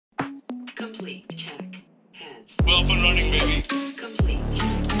Complete tech heads. We're up and running, baby. Complete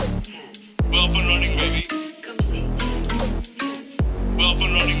tech heads. We're up and running, baby. Complete tech heads. We're up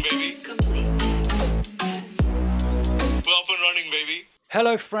and running, baby. Complete tech heads. We're up and running, baby.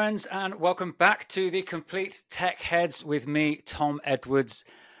 Hello, friends, and welcome back to the Complete Tech Heads with me, Tom Edwards.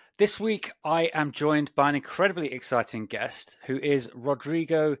 This week, I am joined by an incredibly exciting guest who is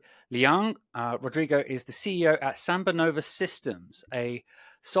Rodrigo Liang. Rodrigo is the CEO at SambaNova Systems, a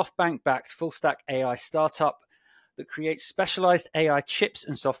SoftBank-backed full-stack AI startup that creates specialized AI chips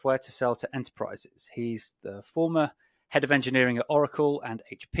and software to sell to enterprises. He's the former head of engineering at Oracle and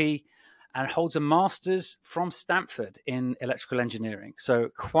HP and holds a master's from Stanford in electrical engineering. So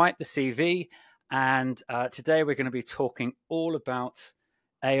quite the CV. And today we're going to be talking all about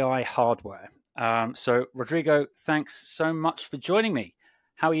AI hardware. So Rodrigo, thanks so much for joining me.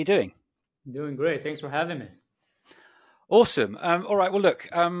 How are you doing? Doing great. Thanks for having me. Awesome. All right. Well, look,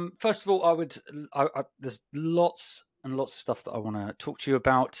 first of all, there's lots and lots of stuff that I want to talk to you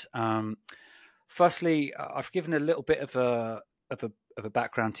about. Firstly, I've given a little bit of a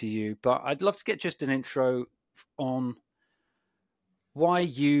background to you, but I'd love to get just an intro on why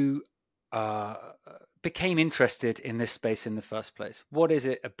you became interested in this space in the first place. What is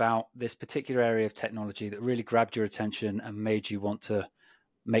it about this particular area of technology that really grabbed your attention and made you want to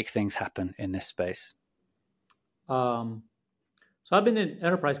make things happen in this space? So I've been in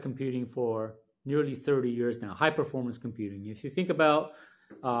enterprise computing for nearly 30 years now, high performance computing. If you think about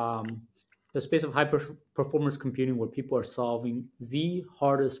the space of high performance computing where people are solving the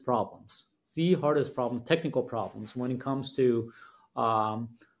hardest problems, technical problems when it comes to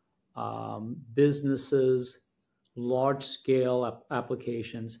businesses, large scale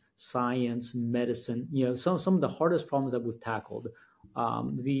applications, science, medicine, some of the hardest problems that we've tackled.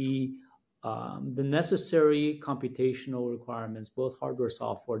 The necessary computational requirements, both hardware and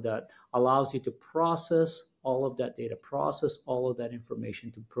software, that allows you to process all of that data, process all of that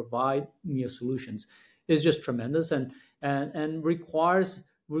information to provide solutions is just tremendous and requires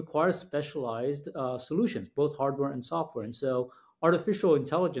specialized solutions, both hardware and software. And so artificial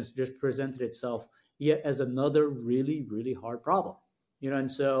intelligence just presented itself yet as another really, really hard problem.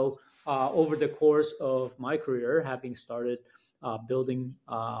 And so over the course of my career, having started building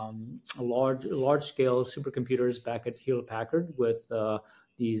large-scale supercomputers back at Hewlett Packard with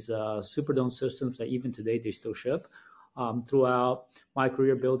these Superdome systems that even today they still ship. Throughout my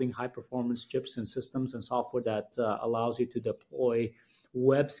career, building high-performance chips and systems and software that allows you to deploy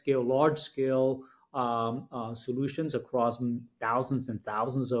web-scale, large-scale solutions across thousands and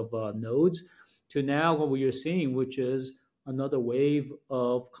thousands of nodes, to now what we are seeing, which is another wave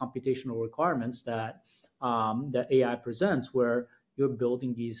of computational requirements that AI presents, where you're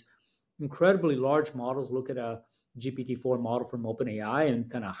building these incredibly large models. Look at a GPT-4 model from OpenAI and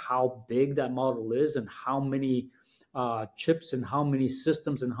kind of how big that model is and how many chips and how many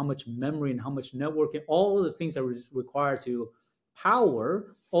systems and how much memory and how much networking, all of the things that are required to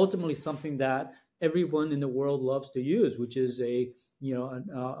power ultimately something that everyone in the world loves to use, which is an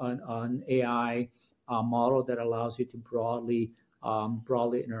AI model that allows you to broadly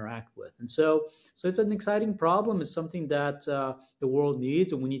interact with. And so it's an exciting problem. It's something that the world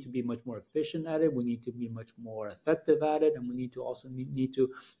needs, and we need to be much more efficient at it. We need to be much more effective at it, and we need to also need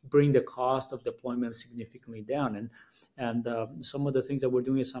to bring the cost of deployment significantly down. And some of the things that we're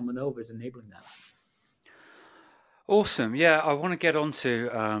doing at SambaNova is enabling that. Awesome. Yeah, I want to get on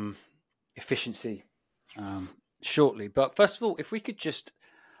to efficiency shortly. But first of all, if we could just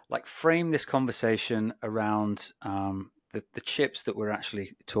frame this conversation around the chips that we're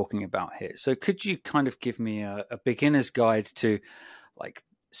actually talking about here. So could you kind of give me a beginner's guide to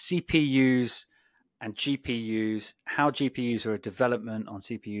CPUs and GPUs, how GPUs are a development on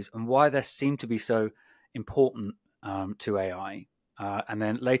CPUs, and why they seem to be so important to AI? And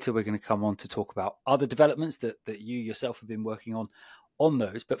then later we're going to come on to talk about other developments that you yourself have been working on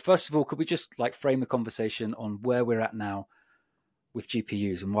those. But first of all, could we just frame the conversation on where we're at now with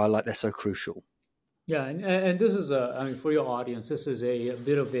GPUs and why they're so crucial? Yeah, and this is for your audience, this is a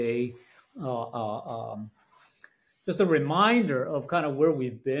bit of a just a reminder of kind of where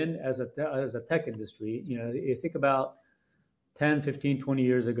we've been as a tech industry. You think about 10, 15, 20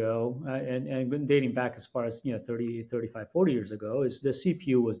 years ago, and dating back as far as 30, 35, 40 years ago, is the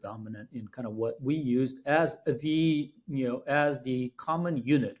CPU was dominant in kind of what we used as the common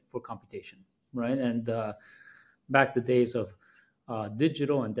unit for computation, right? And back the days of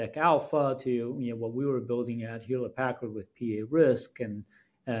digital and DEC Alpha to what we were building at Hewlett Packard with PA RISC,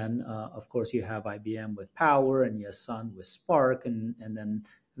 and of course you have IBM with Power, and you have Sun with Spark, and then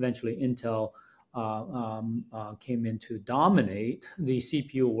eventually Intel came in to dominate the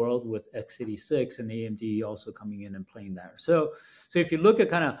CPU world with x86 and AMD also coming in and playing there. So if you look at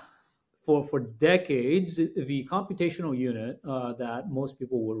kind of for decades, the computational unit that most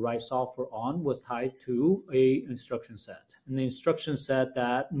people would write software on was tied to a instruction set. And the instruction set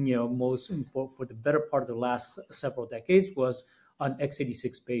that, most for the better part of the last several decades was an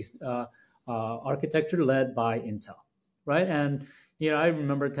x86 based architecture led by Intel, right? And, I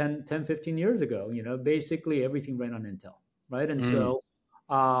remember 15 years ago, basically everything ran on Intel, right? And so,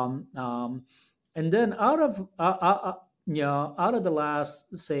 and then out of the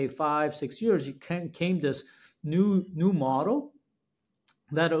last, say, 5-6 years, came this new model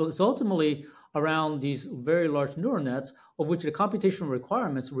that was ultimately around these very large neural nets, of which the computational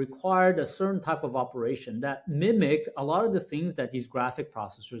requirements required a certain type of operation that mimicked a lot of the things that these graphic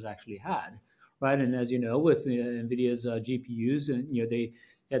processors actually had, right? And as you know, with NVIDIA's GPUs, and they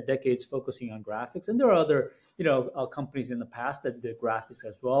had decades focusing on graphics, and there are other companies in the past that did graphics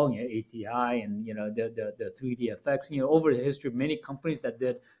as well, ATI and the 3D effects. Over the history of many companies that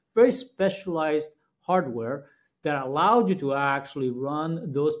did very specialized hardware that allowed you to actually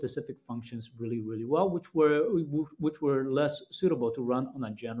run those specific functions really, really well, which were less suitable to run on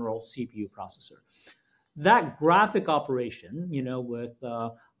a general CPU processor. That graphic operation, with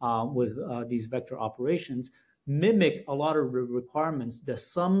these vector operations, mimic a lot of the requirements that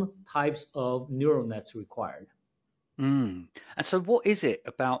some types of neural nets required. And so what is it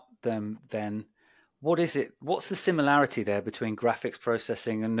about them then? What's the similarity there between graphics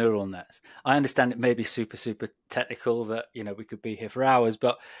processing and neural nets? I understand it may be super, super technical that, we could be here for hours,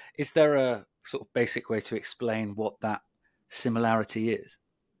 but is there a sort of basic way to explain what that similarity is?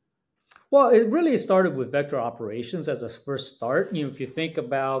 Well, it really started with vector operations as a first start. If you think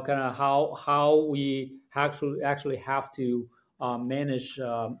about kind of how we actually have to manage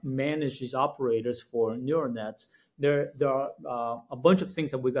these operators for neural nets, there are a bunch of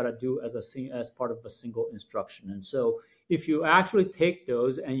things that we got to do as part of a single instruction. And so if you actually take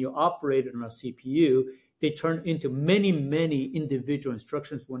those and you operate it on a CPU, they turn into many, many individual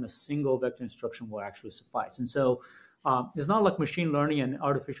instructions when a single vector instruction will actually suffice. And so it's not like machine learning and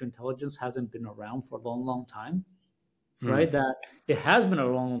artificial intelligence hasn't been around for a long, long time, right? That it has been a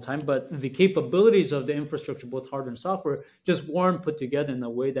long, long time, but the capabilities of the infrastructure, both hardware and software, just weren't put together in a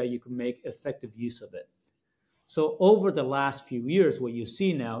way that you can make effective use of it. So over the last few years, what you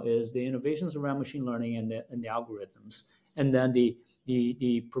see now is the innovations around machine learning and the algorithms, and then the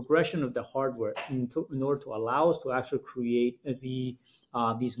progression of the hardware in order to allow us to actually create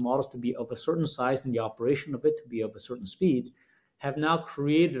these models to be of a certain size and the operation of it to be of a certain speed, have now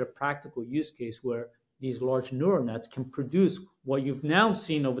created a practical use case where these large neural nets can produce what you've now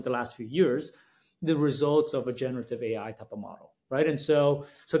seen over the last few years, the results of a generative AI type of model, right? And so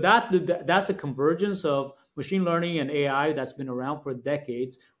that's a convergence of machine learning and AI that's been around for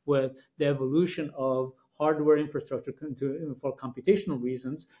decades, with the evolution of hardware infrastructure for computational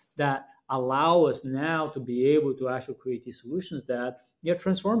reasons that allow us now to be able to actually create these solutions that are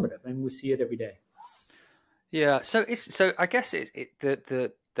transformative, and we see it every day. Yeah, so I guess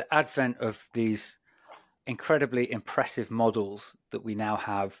the advent of these incredibly impressive models that we now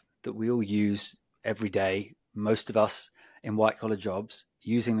have, that we all use every day, most of us in white collar jobs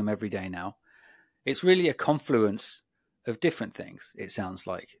using them every day now. It's really a confluence of different things. It sounds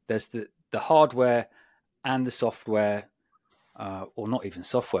like there's the hardware and the software, or not even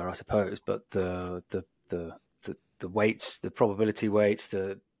software, I suppose, but the weights, the probability weights,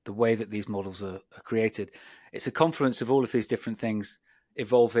 the way that these models are created. It's a confluence of all of these different things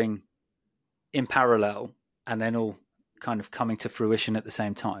evolving in parallel and then all kind of coming to fruition at the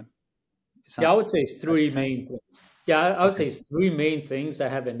same time. I would say it's three main things. I would say it's three main things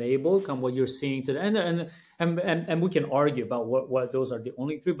that have enabled what you're seeing today. And we can argue about what those are the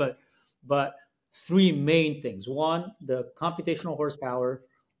only three, but three main things. One, the computational horsepower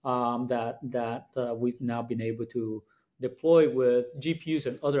that we've now been able to deploy with GPUs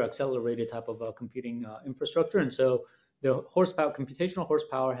and other accelerated type of computing infrastructure. And so the computational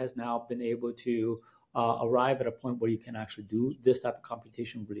horsepower has now been able to arrive at a point where you can actually do this type of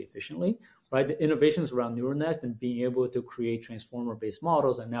computation really efficiently, right? The innovations around neural net and being able to create transformer-based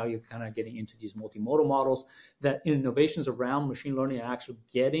models, and now you're kind of getting into these multimodal models, that innovations around machine learning and actually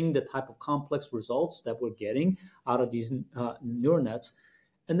getting the type of complex results that we're getting out of these neural nets.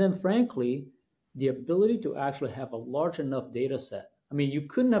 And then frankly, the ability to actually have a large enough data set. I mean, you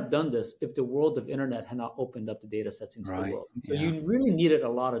couldn't have done this if the world of internet had not opened up the data sets into the world. So you really needed a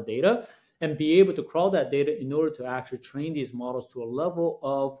lot of data and be able to crawl that data in order to actually train these models to a level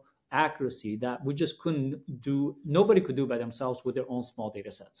of accuracy that we just couldn't do, nobody could do by themselves with their own small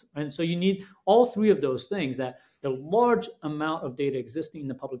data sets. And so you need all three of those things, that the large amount of data existing in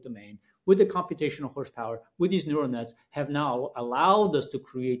the public domain with the computational horsepower, with these neural nets, have now allowed us to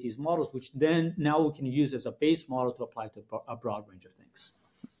create these models, which then now we can use as a base model to apply to a broad range of things.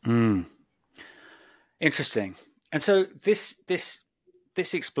 Interesting. And so this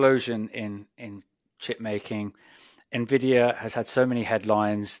explosion in chip making, NVIDIA has had so many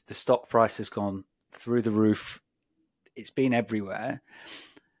headlines. The stock price has gone through the roof. It's been everywhere.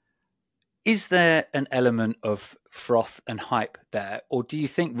 Is there an element of froth and hype there? Or do you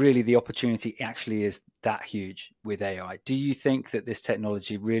think really the opportunity actually is that huge with AI? Do you think that this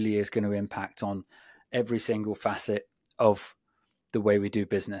technology really is going to impact on every single facet of the way we do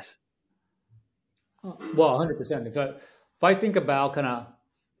business? Well, 100%. If I think about kind of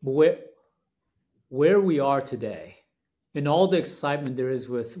where we are today, and all the excitement there is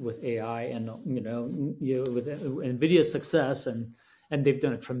with AI, and with NVIDIA's success, and they've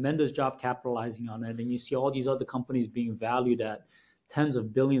done a tremendous job capitalizing on it, and you see all these other companies being valued at tens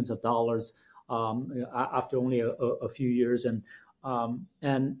of billions of dollars after only a few years, and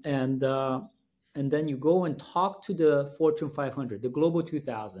then you go and talk to the Fortune 500, the Global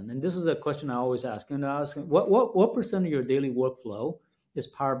 2000, and this is a question I always ask. And I ask, what percent of your daily workflow is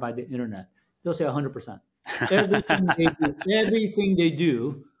powered by the internet? They'll say 100%. Everything they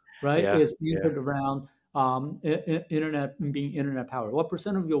do, right, is centered around internet and being internet powered. What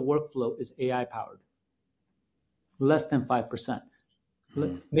percent of your workflow is AI powered? Less than 5%,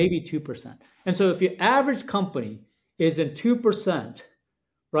 maybe 2%. And so if your average company is in 2%,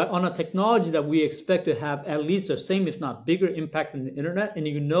 right, on a technology that we expect to have at least the same, if not bigger, impact on the internet, and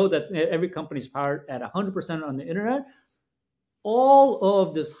you know that every company is powered at 100% on the internet, all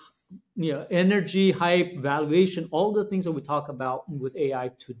of this, energy, hype, valuation, all the things that we talk about with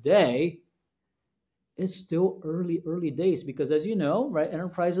AI today, it's still early days, because as you know, right,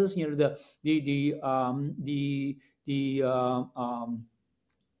 enterprises, the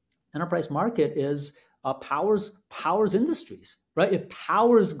enterprise market is powers industries, right? It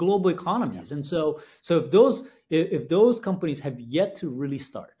powers global economies, and so if those companies have yet to really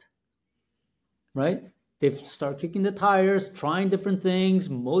start, right? They've started kicking the tires, trying different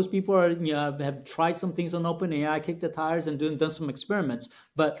things. Most people have tried some things on OpenAI, kicked the tires, and done some experiments.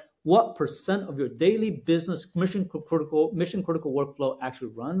 But what percent of your daily business mission critical workflow actually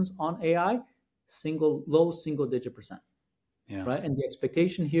runs on AI? Low single digit percent. Yeah. Right. And the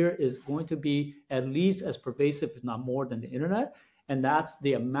expectation here is going to be at least as pervasive, if not more, than the internet. And that's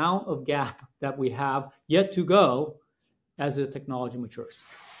the amount of gap that we have yet to go as the technology matures.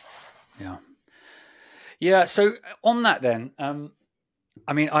 Yeah. Yeah. So on that, then, I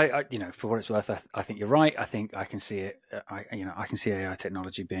for what it's worth, I think you're right. I think I can see it. I can see AI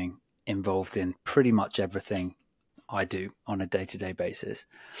technology being involved in pretty much everything I do on a day-to-day basis.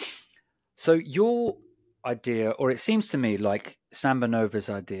 So your idea, or it seems to me like SambaNova's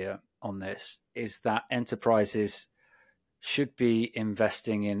idea on this, is that enterprises should be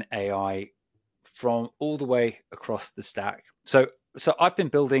investing in AI from all the way across the stack. So I've been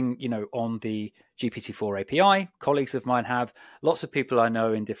building, on the GPT-4 API. Colleagues of mine have. Lots of people I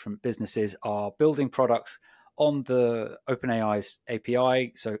know in different businesses are building products on the OpenAI's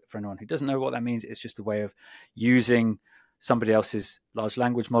API. So for anyone who doesn't know what that means, it's just a way of using somebody else's large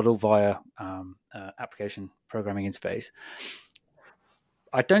language model via application programming interface.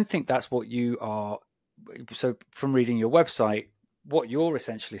 I don't think that's what you are. So from reading your website, what you're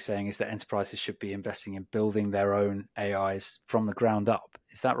essentially saying is that enterprises should be investing in building their own AIs from the ground up.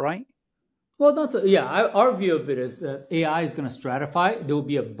 Is that right? Well, our view of it is that AI is going to stratify. There will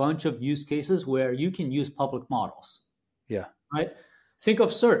be a bunch of use cases where you can use public models. Yeah. Right? Think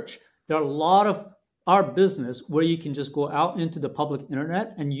of search. There are a lot of our business where you can just go out into the public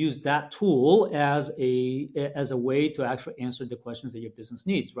internet and use that tool as a way to actually answer the questions that your business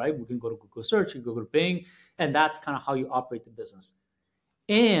needs, right? We can go to Google Search, you can go to Bing, and that's kind of how you operate the business.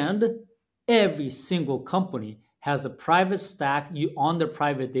 And every single company has a private stack on their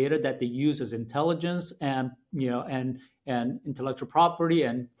private data that they use as intelligence and intellectual property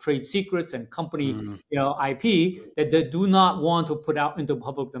and trade secrets and company IP that they do not want to put out into the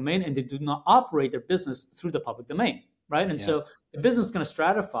public domain, and they do not operate their business through the public domain, right? And so the business is going to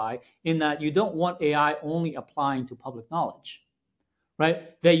stratify in that you don't want AI only applying to public knowledge,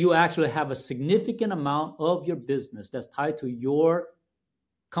 right? That you actually have a significant amount of your business that's tied to your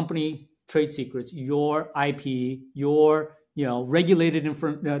company trade secrets, your IP, your regulated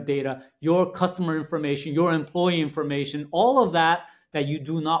data, your customer information, your employee information, all of that you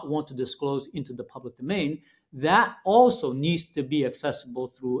do not want to disclose into the public domain, that also needs to be accessible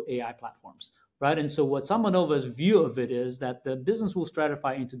through AI platforms, right? And so what SambaNova's view of it is that the business will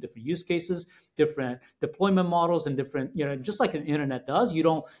stratify into different use cases, different deployment models, and different, just like an internet does. You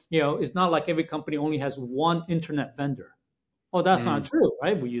don't, it's not like every company only has one internet vendor. Oh, that's not true,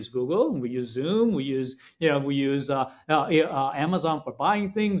 right? We use Google, we use Zoom, we use Amazon for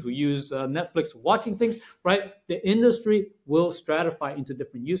buying things, we use Netflix for watching things, right? The industry will stratify into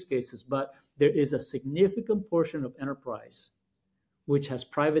different use cases, but there is a significant portion of enterprise which has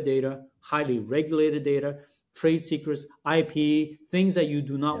private data, highly regulated data, trade secrets, IP, things that you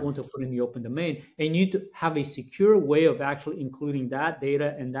do not want to put in the open domain. And you need to have a secure way of actually including that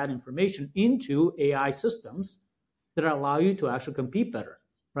data and that information into AI systems that allow you to actually compete better,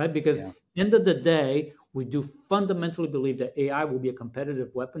 right? Because end of the day, we do fundamentally believe that AI will be a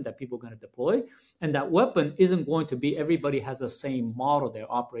competitive weapon that people are going to deploy. And that weapon isn't going to be everybody has the same model they're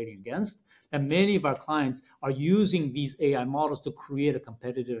operating against. And many of our clients are using these AI models to create a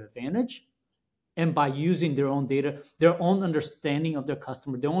competitive advantage. And by using their own data, their own understanding of their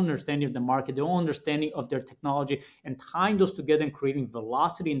customer, their own understanding of the market, their own understanding of their technology, and tying those together and creating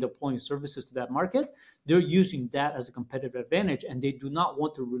velocity and deploying services to that market, they're using that as a competitive advantage. And they do not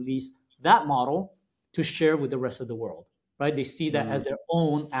want to release that model to share with the rest of the world, right? They see that as their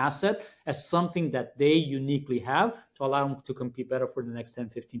own asset, as something that they uniquely have to allow them to compete better for the next 10,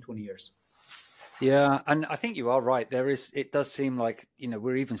 15, 20 years. Yeah, and I think you are right. It does seem like,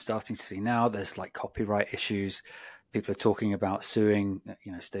 we're even starting to see now there's like copyright issues. People are talking about suing,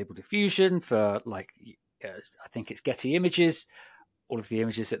 Stable Diffusion for I think it's Getty Images, all of the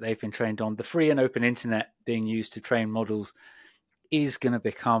images that they've been trained on. The free and open internet being used to train models is going to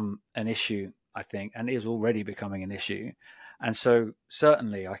become an issue, I think, and is already becoming an issue. And so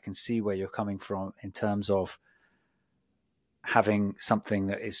certainly I can see where you're coming from in terms of having something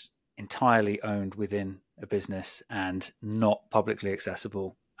that is entirely owned within a business and not publicly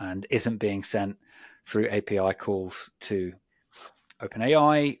accessible and isn't being sent through API calls to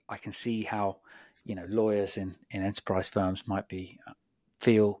OpenAI. I can see how, lawyers in enterprise firms might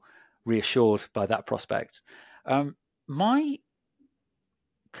feel reassured by that prospect. My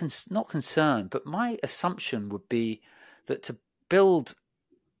not concern, but my assumption would be that to build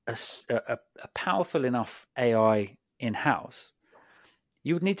a powerful enough AI in-house,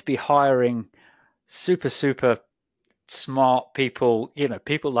 you would need to be hiring super smart people,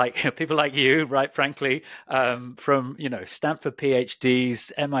 people like you, right? Frankly, from Stanford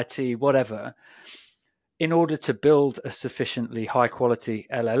PhDs, MIT, whatever, in order to build a sufficiently high quality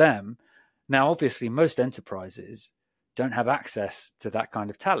LLM. Now, obviously, most enterprises don't have access to that kind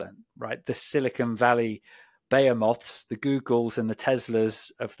of talent, right? The Silicon Valley behemoths, the Googles and the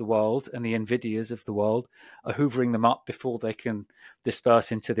Teslas of the world and the Nvidias of the world are hoovering them up before they can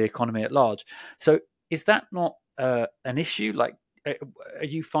disperse into the economy at large. So is that not an issue? Like, are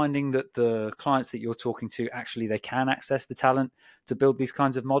you finding that the clients that you're talking to, actually they can access the talent to build these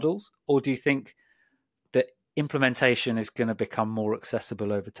kinds of models? Or do you think that implementation is going to become more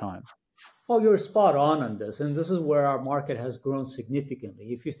accessible over time? Well, you're spot on this. And this is where our market has grown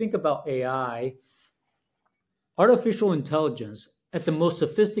significantly. If you think about AI, artificial intelligence at the most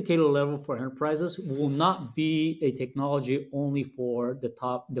sophisticated level for enterprises will not be a technology only for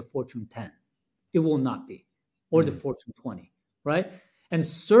the Fortune 10. It will not be, or the Fortune 20, right? And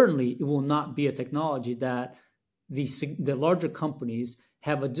certainly it will not be a technology that the larger companies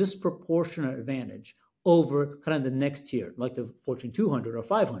have a disproportionate advantage over kind of the next tier, like the Fortune 200 or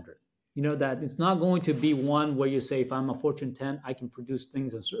 500. That it's not going to be one where you say, if I'm a Fortune 10, I can produce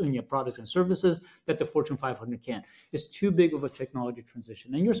things and products and services that the Fortune 500 can't. It's too big of a technology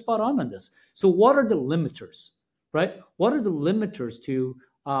transition. And you're spot on this. So what are the limiters, right? What are the limiters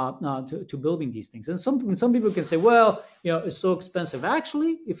to building these things? And some people can say, well, it's so expensive.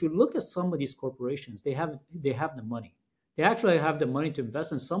 Actually, if you look at some of these corporations, they have the money. They actually have the money to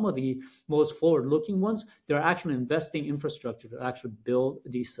invest in. Some of the most forward-looking ones, they're actually investing infrastructure to actually build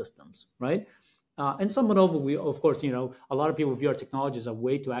these systems, right? And SambaNova, we, of course, a lot of people view our technology as a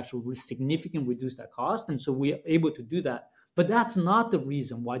way to actually significantly reduce that cost. And so we are able to do that. But that's not the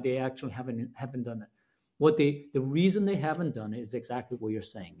reason why they actually haven't done it. The reason they haven't done it is exactly what you're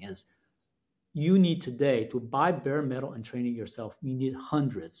saying, is you need today to buy bare metal and train it yourself. You need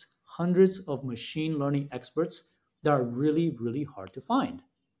hundreds of machine learning experts that are really, really hard to find.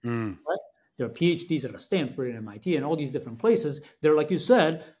 Right? There are PhDs at Stanford and MIT and all these different places. They're, like you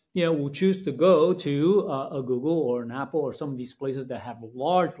said, will choose to go to a Google or an Apple or some of these places that have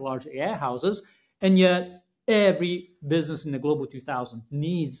large AI houses, and yet every business in the Global 2000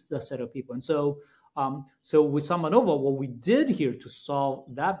 needs that set of people. And so So with SambaNova, what we did here to solve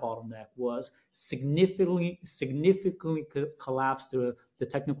that bottleneck was significantly collapse the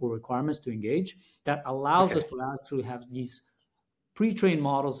technical requirements to engage. That allows us Okay. to actually have these pre-trained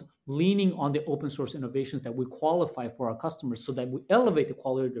models leaning on the open source innovations that we qualify for our customers so that we elevate the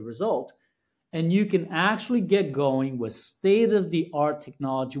quality of the result. And you can actually get going with state of the art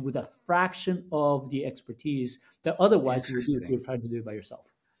technology with a fraction of the expertise that otherwise you would do if Interesting. you're trying to do it by yourself.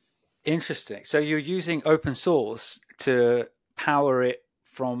 Interesting. So you're using open source to power it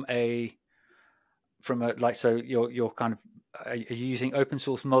like, so you're kind of, are you using open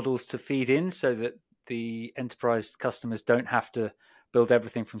source models to feed in so that the enterprise customers don't have to build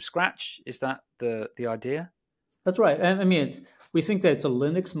everything from scratch? Is that the idea? That's right. And I mean, we think that it's a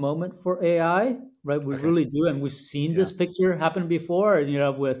Linux moment for AI, right? We Okay. really do, and we've seen Yeah. this picture happen before.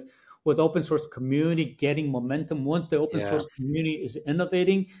 With open source community getting momentum. Once the open Yeah. source community is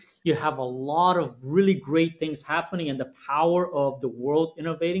innovating, you have a lot of really great things happening, and the power of the world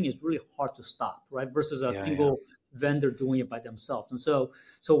innovating is really hard to stop, right? Versus a Yeah. Yeah. single vendor doing it by themselves. And so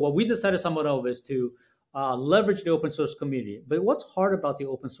what we decided somewhat of is to leverage the open source community. But what's hard about the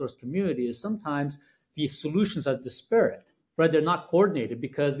open source community is sometimes the solutions are disparate, right? They're not coordinated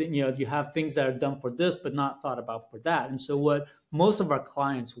because you have things that are done for this but not thought about for that. And so what most of our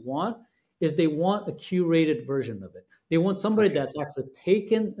clients want is they want a curated version of it. They want somebody Okay. that's actually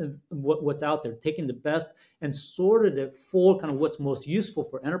taken what's out there, taken the best and sorted it for kind of what's most useful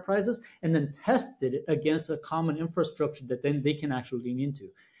for enterprises, and then tested it against a common infrastructure that then they can actually lean into.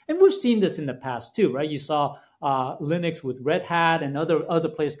 And we've seen this in the past too, right? You saw Linux with Red Hat and other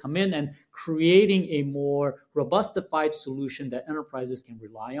players come in and creating a more robustified solution that enterprises can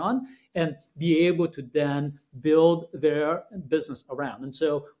rely on and be able to then build their business around. And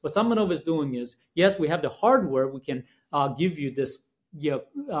so what SambaNova is doing is, yes, we have the hardware. We can give you this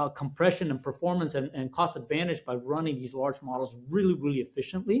compression and performance and cost advantage by running these large models really, really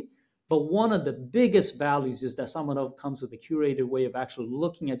efficiently. But one of the biggest values is that SambaNova comes with a curated way of actually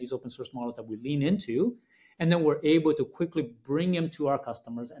looking at these open source models that we lean into. And then we're able to quickly bring them to our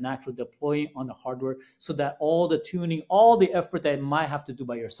customers and actually deploy on the hardware so that all the tuning, all the effort that you might have to do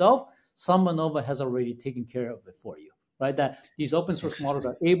by yourself, SambaNova has already taken care of it for you, right? That these open source models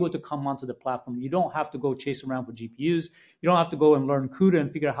Interesting. are able to come onto the platform. You don't have to go chase around for GPUs. You don't have to go and learn CUDA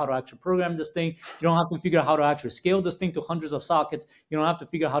and figure out how to actually program this thing. You don't have to figure out how to actually scale this thing to hundreds of sockets. You don't have to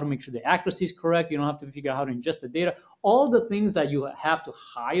figure out how to make sure the accuracy is correct. You don't have to figure out how to ingest the data. All the things that you have to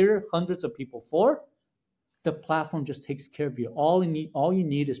hire hundreds of people for, the platform just takes care of you. All you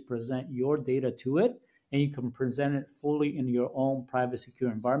need is present your data to it, and you can present it fully in your own private,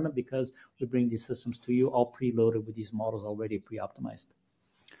 secure environment because we bring these systems to you all preloaded with these models already pre-optimized.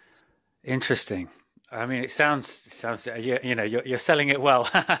 Interesting. I mean, it sounds you're selling it well,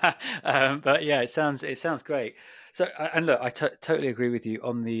 but yeah, it sounds great. So, and look, I totally agree with you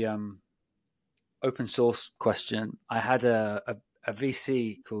on the open source question. I had a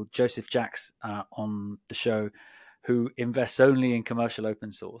VC called Joseph Jacks on the show, who invests only in commercial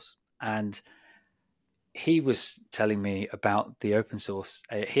open source, and he was telling me about the open source.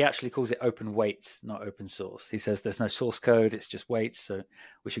 He actually calls it open weights, not open source. He says there's no source code; it's just weights, so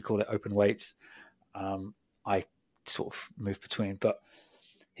we should call it open weights. I sort of move between, but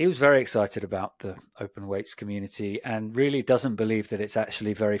he was very excited about the open weights community and really doesn't believe that it's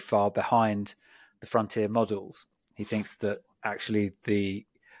actually very far behind the frontier models. He thinks that actually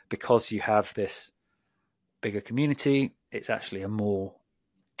because you have this bigger community, it's actually a more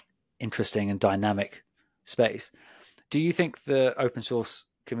interesting and dynamic space. Do you think the open source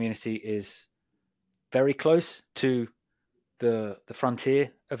community is very close to the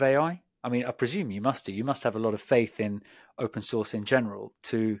frontier of AI? I mean, I presume you must do. You must have a lot of faith in open source in general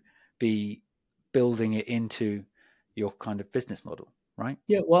to be building it into your kind of business model, right?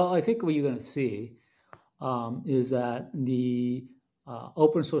 Yeah, well, I think what you're going to see is that the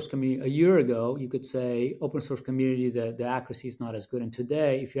open source community, a year ago, you could say open source community, the accuracy is not as good. And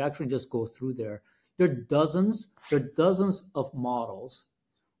today, if you actually just go through there are dozens of models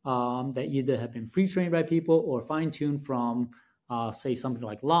that either have been pre-trained by people or fine-tuned from, say, something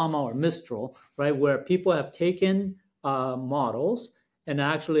like Llama or Mistral, right, where people have taken models and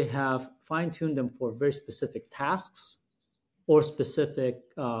actually have fine-tuned them for very specific tasks or specific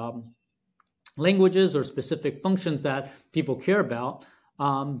languages or specific functions that people care about,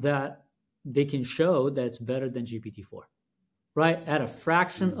 that they can show that it's better than GPT-4, right? At a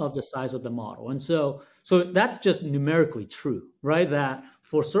fraction of the size of the model. And so that's just numerically true, right? That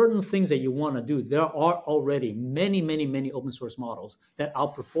for certain things that you want to do, there are already many, many, many open source models that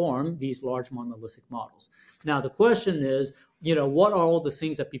outperform these large monolithic models. Now, the question is, what are all the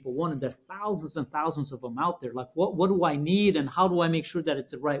things that people want? And there's thousands and thousands of them out there. Like, what do I need, and how do I make sure that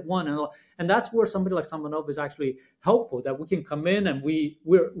it's the right one? And that's where somebody like SambaNova is actually helpful. That we can come in and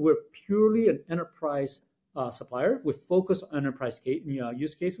we're purely an enterprise supplier. We focus on enterprise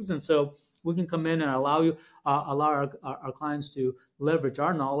use cases, and so we can come in and allow our clients to leverage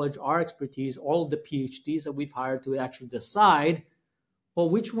our knowledge, our expertise, all of the PhDs that we've hired to actually decide, well,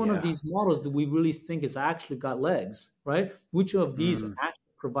 which one of these models do we really think has actually got legs, right? Which of these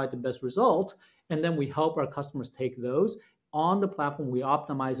actually provide the best result? And then we help our customers take those on the platform. We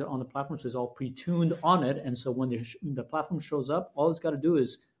optimize it on the platform, so it's all pre-tuned on it. And so when the platform shows up, all it's got to do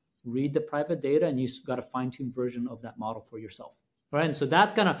is read the private data, and you've got a fine-tuned version of that model for yourself. Right. And so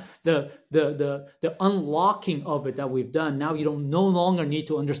that's kind of the unlocking of it that we've done. Now you don't no longer need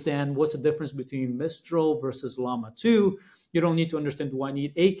to understand what's the difference between Mistral versus Llama 2. You don't need to understand, do I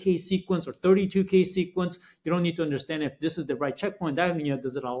need 8K sequence or 32K sequence? You don't need to understand if this is the right checkpoint. That,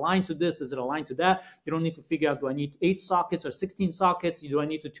 does it align to this? Does it align to that? You don't need to figure out, do I need 8 sockets or 16 sockets? Do I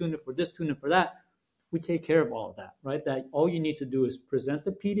need to tune it for this, tune it for that? We take care of all of that, right? That all you need to do is present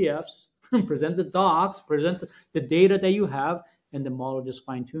the PDFs, present the docs, present the data that you have, and the model just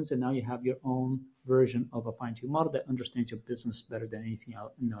fine-tunes, and now you have your own version of a fine-tuned model that understands your business better than anything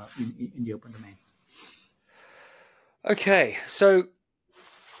else in the open domain. Okay, so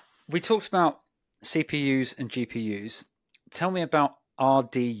we talked about CPUs and GPUs. Tell me about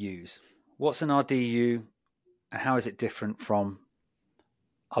RDUs. What's an RDU, and how is it different from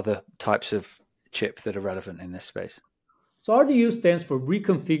other types of chip that are relevant in this space? So RDU stands for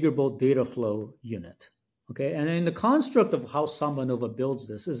Reconfigurable Data Flow Unit. Okay, and in the construct of how SambaNova builds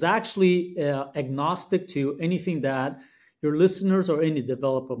this is actually agnostic to anything that your listeners or any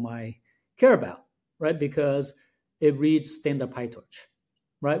developer might care about, right? Because it reads standard PyTorch,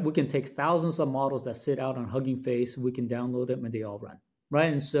 right? We can take thousands of models that sit out on Hugging Face, we can download them, and they all run,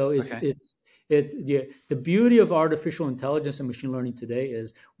 right? And so the beauty of artificial intelligence and machine learning today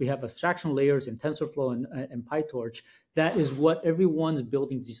is we have abstraction layers in TensorFlow and PyTorch. That is what everyone's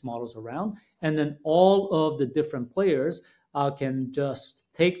building these models around. And then all of the different players can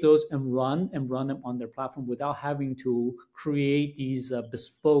just take those and run them on their platform without having to create these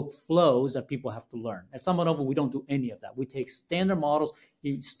bespoke flows that people have to learn. At SambaNova, we don't do any of that. We take standard models,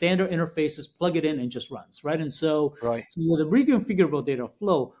 standard interfaces, plug it in, and just runs, right? And so, so with the reconfigurable data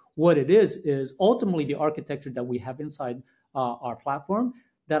flow, what it is ultimately the architecture that we have inside our platform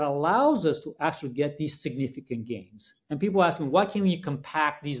that allows us to actually get these significant gains. And people ask me, why can't you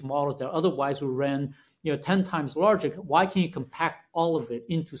compact these models that otherwise will run 10 times larger? Why can't you compact all of it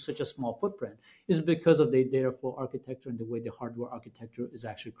into such a small footprint? Is because of the data flow architecture and the way the hardware architecture is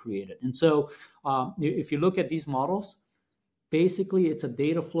actually created. And so if you look at these models, basically it's a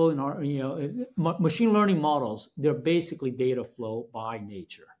data flow in our, machine learning models, they're basically data flow by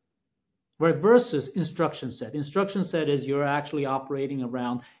nature. Right, versus instruction set. Instruction set is you're actually operating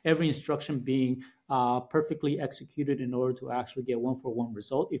around every instruction being perfectly executed in order to actually get one-for-one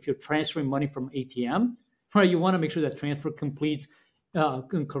result. If you're transferring money from ATM, right, you want to make sure that transfer completes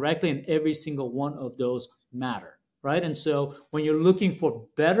correctly, and every single one of those matter, right? And so when you're looking for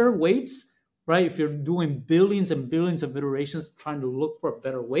better weights, right, if you're doing billions and billions of iterations trying to look for a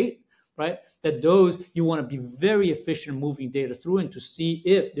better weight, right, that those you want to be very efficient moving data through and to see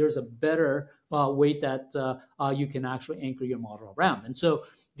if there's a better weight that you can actually anchor your model around. And so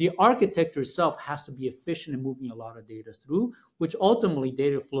the architecture itself has to be efficient in moving a lot of data through, which ultimately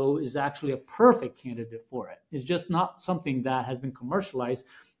data flow is actually a perfect candidate for it. It's just not something that has been commercialized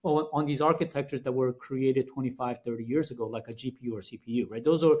on these architectures that were created 25, 30 years ago, like a GPU or CPU, right?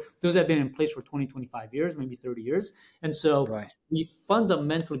 Those have been in place for 20, 25 years, maybe 30 years. And so we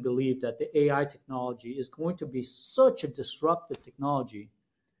fundamentally believe that the AI technology is going to be such a disruptive technology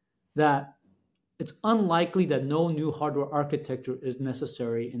that it's unlikely that no new hardware architecture is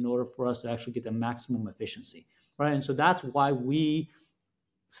necessary in order for us to actually get the maximum efficiency, right? And so that's why we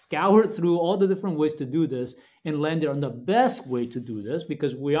scoured through all the different ways to do this and landed on the best way to do this,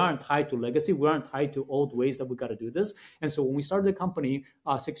 because we aren't tied to legacy. We aren't tied to old ways that we got to do this. And so when we started the company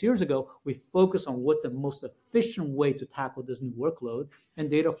 6 years ago, we focused on what's the most efficient way to tackle this new workload,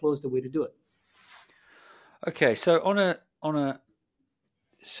 and data flow is the way to do it. Okay, so on a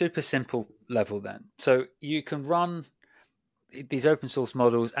super simple level then, so you can run these open source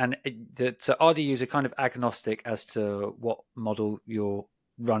models, and so RDUs are kind of agnostic as to what model you're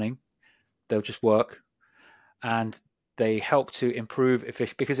running. They'll just work, and they help to improve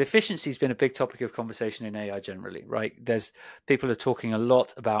efficiency, because efficiency has been a big topic of conversation in AI generally, right? People are talking a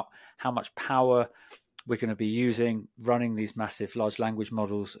lot about how much power we're going to be using running these massive large language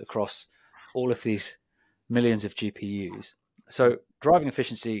models across all of these millions of GPUs. So driving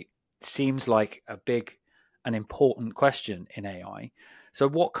efficiency seems like an important question in AI. So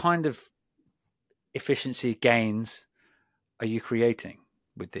what kind of efficiency gains are you creating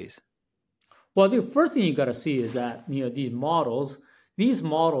with these? Well, the first thing you got to see is that these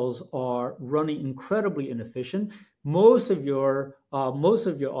models are running incredibly inefficient. Most of your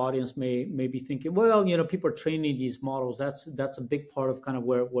audience may be thinking, well, people are training these models. That's a big part of kind of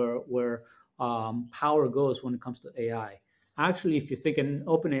where power goes when it comes to AI. Actually, if you think, and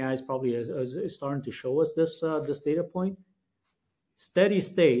OpenAI is probably is starting to show us this data point. Steady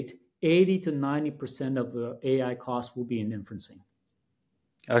state, 80 to 90% of the AI costs will be in inferencing.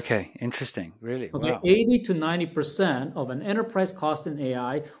 Okay, interesting. Really? Okay, Wow. 80 to 90% of an enterprise cost in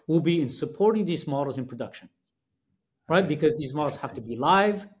AI will be in supporting these models in production, right? Okay, Because these models have to interesting. be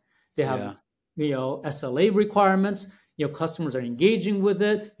live. They have, Yeah, SLA requirements. Customers are engaging with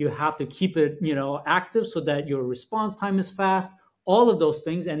it. You have to keep it, active so that your response time is fast. All of those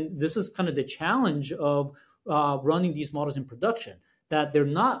things, and this is kind of the challenge of running these models in production. That they're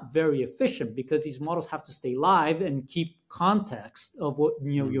not very efficient because these models have to stay live and keep context of what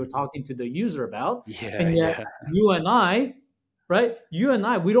you're Mm. talking to the user about. Yeah, And yet, yeah. you and I, right? You and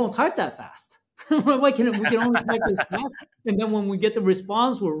I, we don't type that fast. We can only type this fast, and then when we get the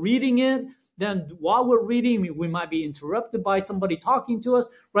response, we're reading it. Then while we're reading, we might be interrupted by somebody talking to us,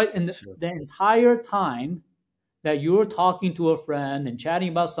 right? And Sure. the entire time that you're talking to a friend and chatting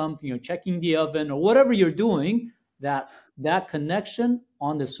about something or checking the oven or whatever you're doing, that connection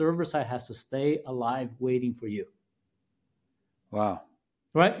on the server side has to stay alive waiting for you. Wow.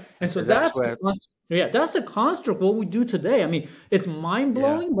 Right. And And so so that's that's where, that's the construct what we do today. I mean, it's mind yeah,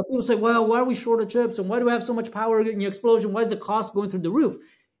 blowing, but people say, well, why are we short of chips and why do we have so much power in the explosion? Why is the cost going through the roof?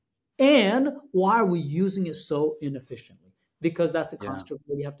 And why are we using it so inefficiently? Because that's the yeah. construct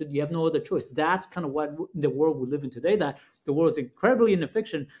that you have no other choice. That's kind of what the world we live in today, that the world is incredibly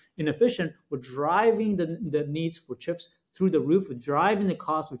inefficient. We're driving the needs for chips through the roof. We're driving the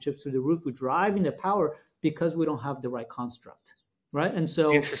cost of chips through the roof. We're driving the power because we don't have the right construct. Right. And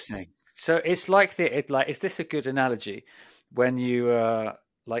so, Interesting. So it's like is this a good analogy when you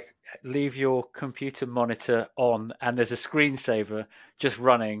like leave your computer monitor on and there's a screensaver just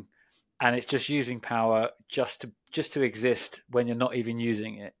running and it's just using power just to exist when you're not even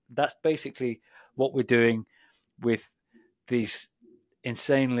using it. That's basically what we're doing with these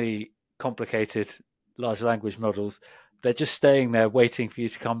insanely complicated large language models. They're just staying there waiting for you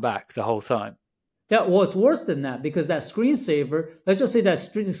to come back the whole time. yeah, well, it's worse than that because that screensaver, let's just say that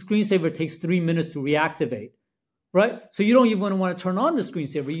screensaver takes 3 minutes to reactivate, right? So you don't even want to turn on the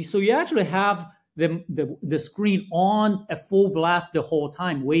screensaver. So you actually have the screen on at full blast the whole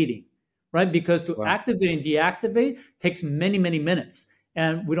time waiting, right? Because to Wow. activate and deactivate takes many, many minutes.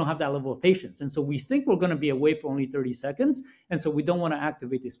 And we don't have that level of patience. And so we think we're going to be away for only 30 seconds. And so we don't want to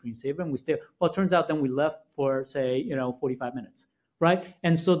activate the screensaver. And we stay. Well, it turns out then we left for, say, 45 minutes. Right.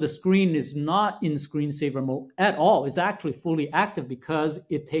 And so the screen is not in screensaver mode at all. It's actually fully active because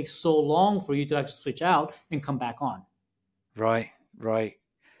it takes so long for you to actually switch out and come back on. Right, right.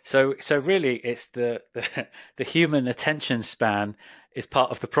 So really, it's the human attention span is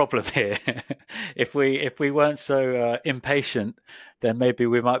part of the problem here. If we weren't so impatient, then maybe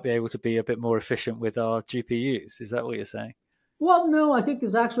we might be able to be a bit more efficient with our GPUs. Is that what you're saying? Well, no, I think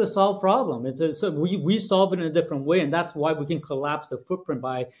it's actually a solved problem. So we solve it in a different way, and that's why we can collapse the footprint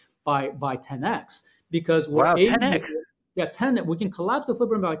by 10x because we're Wow, able 10x. to, yeah, 10 we can collapse the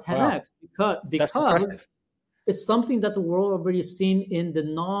footprint by Wow, 10x because that's because impressive. it's something that the world already seen in the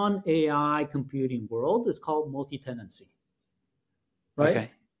non-AI computing world. It's called multi-tenancy, right?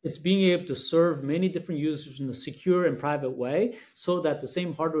 Okay. It's being able to serve many different users in a secure and private way so that the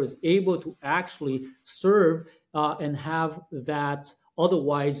same hardware is able to actually serve and have that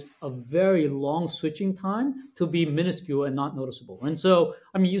otherwise a very long switching time to be minuscule and not noticeable. And so,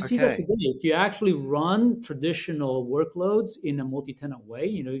 I mean, you see that Okay. today. If you actually run traditional workloads in a multi-tenant way,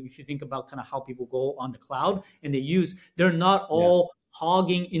 if you think about kind of how people go on the cloud and they're not Yeah. all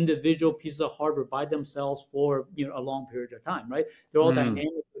hogging individual pieces of hardware by themselves for a long period of time, right? They're all Mm.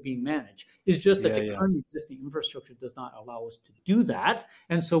 dynamically being managed. It's just that Yeah, the yeah. current existing infrastructure does not allow us to do that.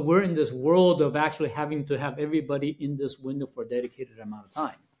 And so we're in this world of actually having to have everybody in this window for a dedicated amount of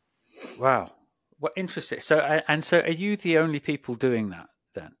time. Wow. What interesting. So are you the only people doing that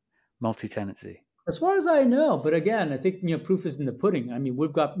then? Multi-tenancy. As far as I know, but again, I think proof is in the pudding. I mean,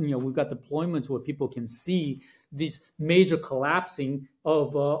 we've got deployments where people can see these major collapsing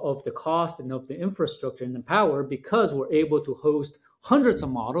of the cost and of the infrastructure and the power because we're able to host hundreds of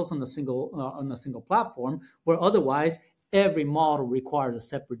models on a single platform, where otherwise every model requires a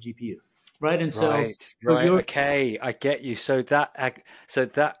separate GPU. right? And Right, so right. you're Okay, I get you. So that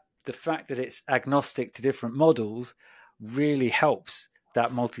the fact that it's agnostic to different models really helps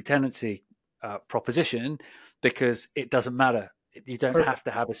that multi-tenancy proposition because it doesn't matter. You don't perfect. have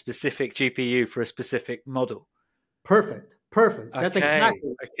to have a specific GPU for a specific model. Perfect. Perfect. Okay, That's okay,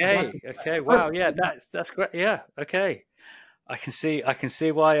 exactly okay. Wow, perfect. yeah, that's great. Yeah, okay. I can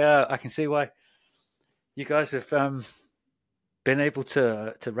see why you guys have been able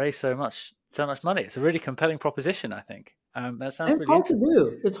to raise so much money. It's a really compelling proposition, I think. That And sounds it's really hard to interesting.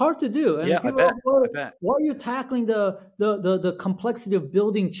 do. It's hard to do. Yeah, And I people are, bet. I bet. why are you tackling the complexity of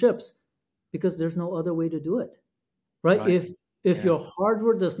building chips? Because there's no other way to do it, right? Right. If Yeah. your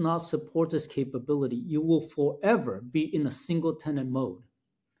hardware does not support this capability, you will forever be in a single tenant mode.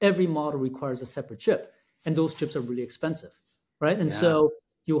 Every model requires a separate chip, and those chips are really expensive, right? And Yeah. so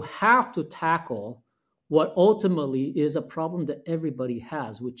you have to tackle what ultimately is a problem that everybody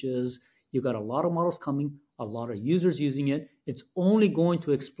has, which is you got a lot of models coming, a lot of users using it. It's only going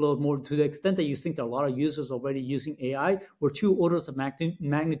to explode more to the extent that you think that a lot of users already using AI. We're two orders of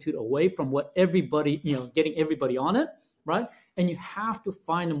magnitude away from what everybody, getting everybody on it, right? And you have to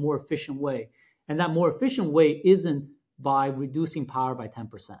find a more efficient way. And that more efficient way isn't by reducing power by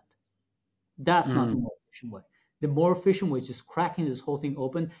 10%. That's not the Mm. more efficient way. The more efficient way is just cracking this whole thing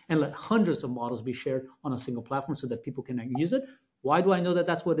open and let hundreds of models be shared on a single platform so that people can use it. Why do I know that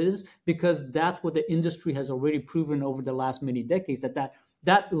that's what it is? Because that's what the industry has already proven over the last many decades,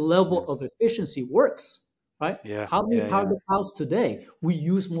 that level of efficiency works, right? Yeah. How do we Yeah. power Yeah. the clouds today? We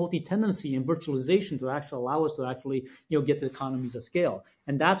use multi-tenancy and virtualization to actually allow us to actually get the economies of scale.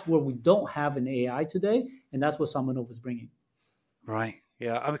 And that's where we don't have an AI today. And that's what SambaNova is bringing. Right.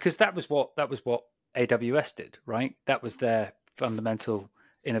 Yeah. Because that was what AWS did, right? That was their fundamental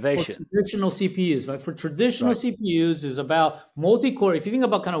For innovation. traditional CPUs, right? For traditional Right. CPUs is about multi-core. If you think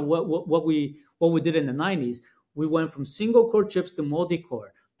about kind of what we did in the 90s, we went from single core chips to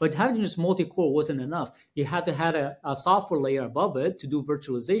multi-core. But having just multi-core wasn't enough. You had to have a software layer above it to do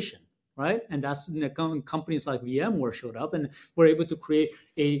virtualization, right? And that's companies like VMware showed up and were able to create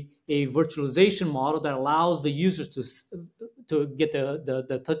a virtualization model that allows the users to get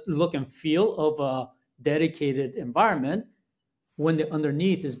the look and feel of a dedicated environment when the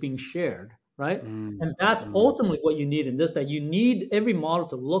underneath is being shared, right? Mm. And that's Mm. ultimately what you need in this, that you need every model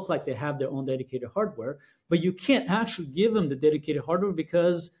to look like they have their own dedicated hardware, but you can't actually give them the dedicated hardware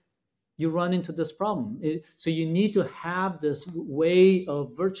because you run into this problem. So you need to have this way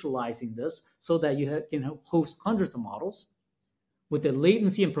of virtualizing this so that you can host hundreds of models with the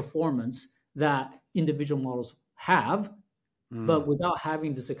latency and performance that individual models have, Mm. but without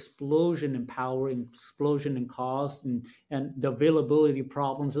having this explosion in power, explosion in cost, and the availability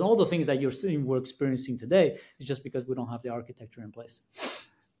problems, and all the things that you're seeing we're experiencing today, is just because we don't have the architecture in place.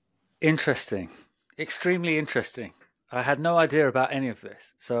 Interesting. Extremely interesting. I had no idea about any of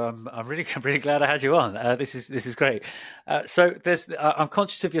this, so I'm really I'm really glad I had you on. This is great. So I'm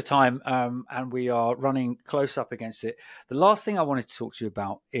conscious of your time, and we are running close up against it. The last thing I wanted to talk to you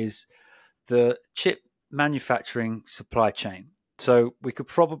about is the chip manufacturing supply chain. So we could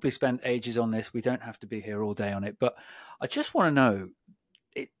probably spend ages on this. We don't have to be here all day on it, but I just want to know,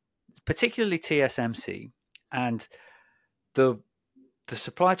 it, particularly TSMC and the the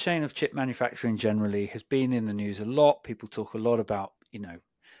supply chain of chip manufacturing generally has been in the news a lot. People talk a lot about,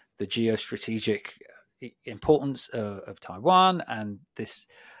 the geostrategic importance of Taiwan and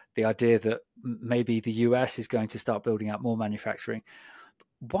the idea that maybe the US is going to start building out more manufacturing.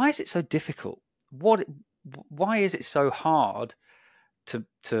 Why is it so difficult? Why is it so hard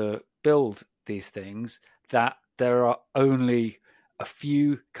to build these things that there are only a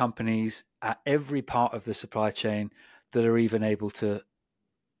few companies at every part of the supply chain that are even able to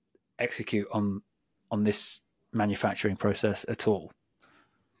execute on this manufacturing process at all?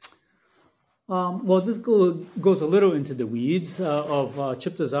 Well, this goes a little into the weeds of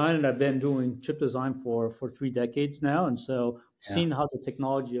chip design, and I've been doing chip design for 3 decades now, and so Yeah. seeing how the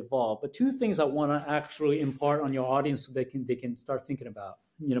technology evolved. But two things I want to actually impart on your audience so they can start thinking about.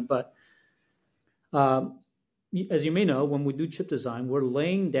 But um, as you may know, when we do chip design, we're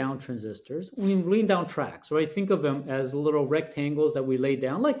laying down transistors. We're laying down tracks, right? Think of them as little rectangles that we lay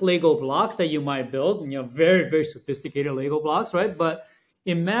down, like Lego blocks that you might build, very, very sophisticated Lego blocks, right? But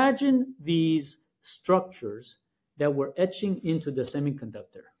imagine these structures that we're etching into the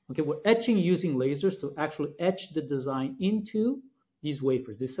semiconductor. Okay, we're etching using lasers to actually etch the design into these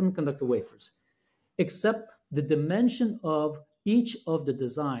wafers, these semiconductor wafers. Except the dimension of each of the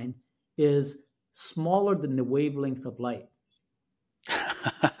design is smaller than the wavelength of light.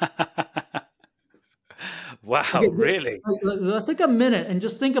 Wow, Okay, really? let's take a minute and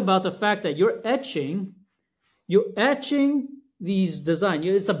just think about the fact that you're etching these design.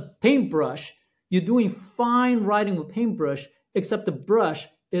 It's a paintbrush. You're doing fine writing with paintbrush, except the brush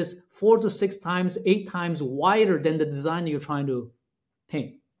is 4 to 6 times, 8 times wider than the design that you're trying to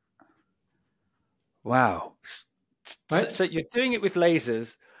paint. Wow. Right? So you're doing it with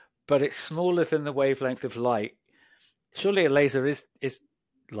lasers, but it's smaller than the wavelength of light. Surely a laser is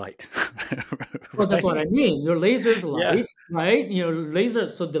light, Well, that's what right? I mean. Your laser is Yeah. light, right? Laser.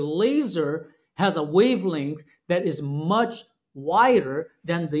 So the laser has a wavelength that is much wider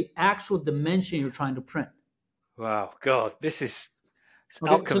than the actual dimension you're trying to print. Wow. God, this is it's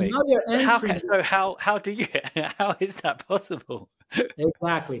Okay, so alchemy. now you're So entering. how do you how is that possible?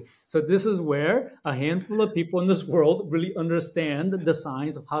 Exactly. So this is where a handful of people in this world really understand the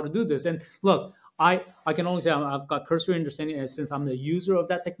science of how to do this. And look, I can only say I've got cursory understanding, and since I'm the user of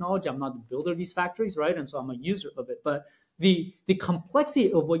that technology. I'm not the builder of these factories, right? And so I'm a user of it. But the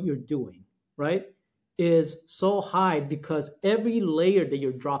complexity of what you're doing, right, is so high because every layer that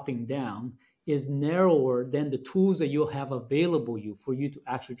you're dropping down is narrower than the tools that you'll have available you for you to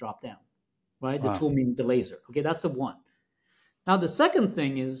actually drop down, right? The Wow. tool means the laser. Okay, that's the one. Now, the second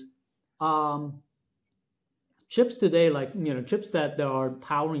thing is um, chips today, like chips that are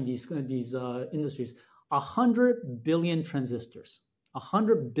powering these industries, 100 billion transistors,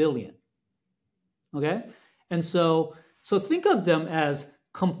 100 billion. Okay, and so think of them as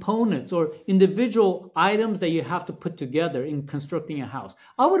components or individual items that you have to put together in constructing a house.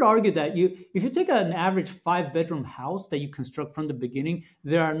 I would argue that if you take an average 5 bedroom house that you construct from the beginning,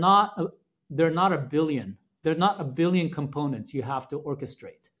 they're not a billion. There's not a billion components you have to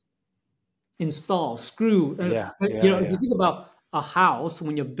orchestrate, install, screw. Yeah, If you yeah, think about a house,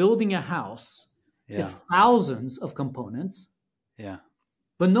 when you're building a house, it's yeah, thousands of components, yeah,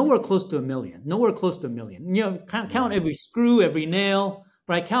 but nowhere close to a million. Nowhere close to a million. Count yeah, every screw, every nail,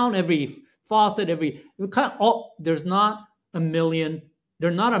 right? Count every faucet, count all. There's not a million. There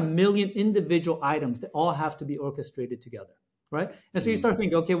are not a million individual items that all have to be orchestrated together, right? And so you mm, start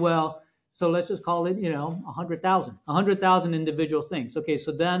thinking, okay, well, so let's just call it, 100,000 individual things. Okay,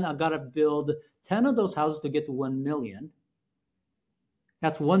 so then I got to build 10 of those houses to get to 1 million.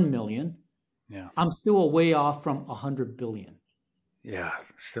 That's 1 million. yeah, I'm still way off from 100 billion. yeah.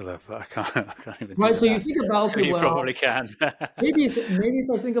 Still, I can't even do Right. the So you math. think about, So okay, you well, probably can. maybe if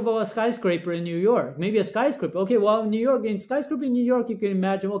I think about a skyscraper in New York, maybe a skyscraper. Okay, well, in skyscraper in New York, you can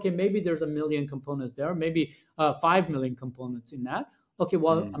imagine. Okay, maybe there's a million components there, maybe 5 million components in that. Okay,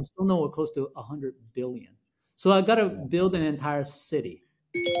 well, Mm, I'm still nowhere close to 100 billion. So I got to yeah, build an entire city,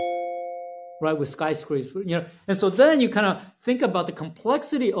 right, with skyscrapers. And so then you kind of think about the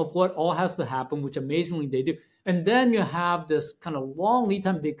complexity of what all has to happen, which amazingly they do. And then you have this kind of long lead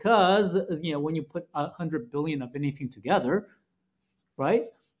time because when you put 100 billion of anything together, right?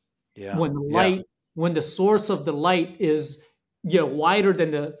 yeah, When the yeah, light, when the source of the light is wider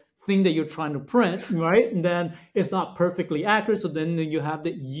than the thing that you're trying to print, right? And then it's not perfectly accurate. So then you have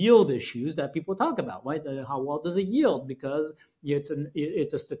the yield issues that people talk about, right? How well does it yield? Because it's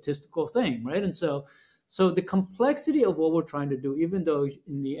a statistical thing, right? And so the complexity of what we're trying to do, even though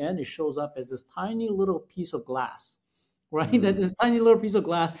in the end it shows up as this tiny little piece of glass, right? That mm, this tiny little piece of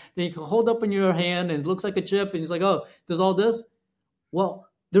glass that you can hold up in your hand and it looks like a chip, and it's like, oh, does all this? Well,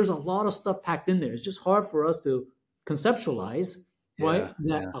 there's a lot of stuff packed in there. It's just hard for us to conceptualize, right? yeah,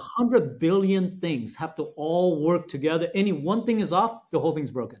 That yeah, 100 billion things have to all work together. Any one thing is off, the whole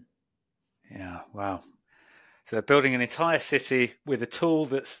thing's broken. yeah. Wow. So they're building an entire city with a tool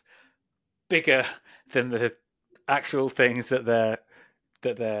that's bigger than the actual things that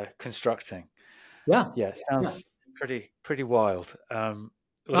they're constructing. Yeah, Yeah, it yeah. sounds pretty wild. Well,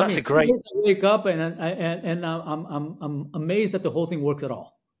 I that's mean, a some great. days I wake up and I'm amazed that the whole thing works at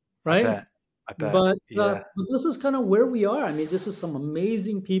all, I right? bet. I bet. But Yeah. this is kind of where we are. I mean, this is some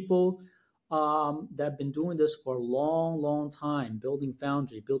amazing people that have been doing this for a long, long time, building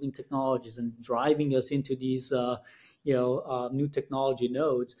foundry, building technologies, and driving us into these, new technology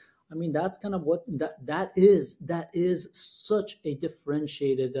nodes. I mean, that's kind of what that is. That is such a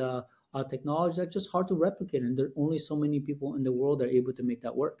differentiated technology that's just hard to replicate, and there are only so many people in the world that are able to make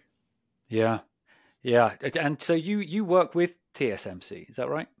that work. Yeah. Yeah. And so you work with TSMC, is that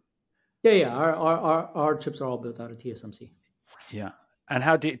right? Yeah, yeah. Our chips are all built out of TSMC. Yeah. And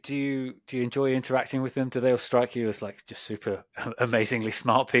how do you enjoy interacting with them? Do they all strike you as like just super amazingly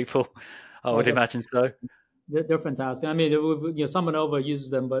smart people? I Oh, would imagine so. they're fantastic. I mean, SambaNova uses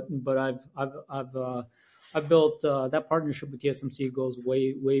them, but I've built that partnership with TSMC goes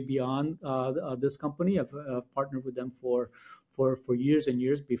way beyond this company. I've partnered with them for years and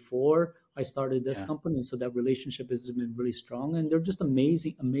years before I started this Yeah. company. And so that relationship has been really strong, and they're just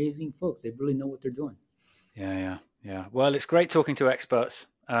amazing folks. They really know what they're doing. Yeah. Well, it's great talking to experts.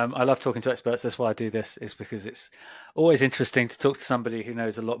 I love talking to experts. That's why I do this, is because it's always interesting to talk to somebody who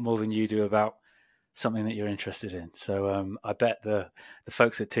knows a lot more than you do about something that you're interested in. So I bet the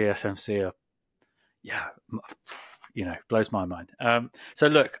folks at TSMC are, blows my mind. So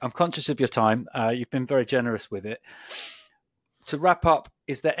look, I'm conscious of your time. You've been very generous with it. To wrap up,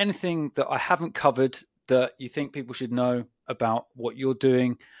 is there anything that I haven't covered that you think people should know about what you're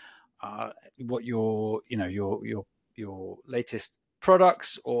doing, what your latest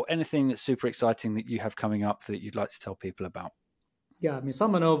products, or anything that's super exciting that you have coming up that you'd like to tell people about? Yeah, I mean,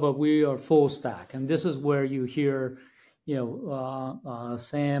 SambaNova, we are full stack, and this is where you hear,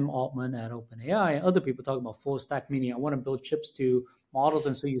 Sam Altman at OpenAI and other people talking about full stack, meaning I want to build chips to models,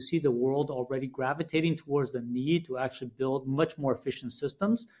 and so you see the world already gravitating towards the need to actually build much more efficient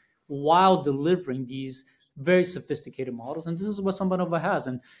systems while delivering these very sophisticated models, and this is what SambaNova has,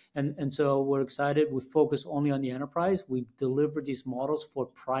 and so we're excited. We focus only on the enterprise. We deliver these models for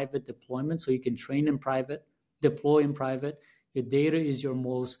private deployment, so you can train in private, deploy in private. Your data is your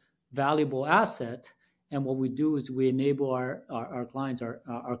most valuable asset. And what we do is we enable our clients,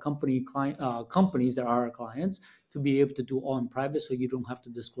 our companies that are our clients, to be able to do all in private, so you don't have to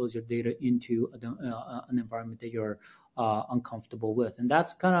disclose your data into an environment that you're uncomfortable with. And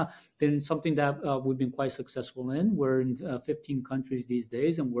that's kind of been something that we've been quite successful in. We're in 15 countries these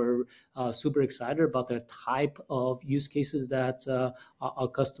days, and we're super excited about the type of use cases that our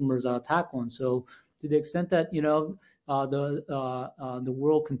customers tackle. And so to the extent that, the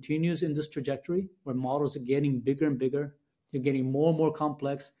world continues in this trajectory where models are getting bigger and bigger, they're getting more and more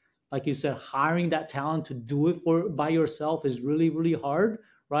complex. Like you said, hiring that talent to do it by yourself is really, really hard,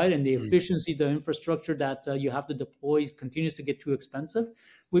 right? And the efficiency, the infrastructure that you have to deploy continues to get too expensive.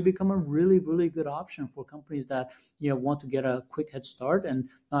 We become a really, really good option for companies that want to get a quick head start and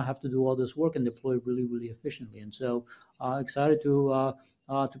not have to do all this work and deploy really, really efficiently. And so excited to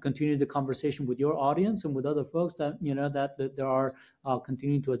continue the conversation with your audience and with other folks that that there are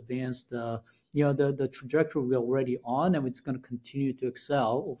continuing to advance the trajectory we're already on, and it's going to continue to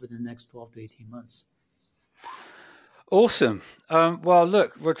excel over the next 12 to 18 months. Awesome. Well,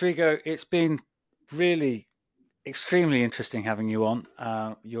 look, Rodrigo, it's been really extremely interesting having you on.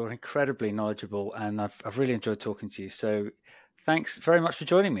 You're incredibly knowledgeable, and I've really enjoyed talking to you. So thanks very much for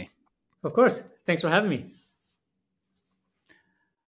joining me. Of course. Thanks for having me.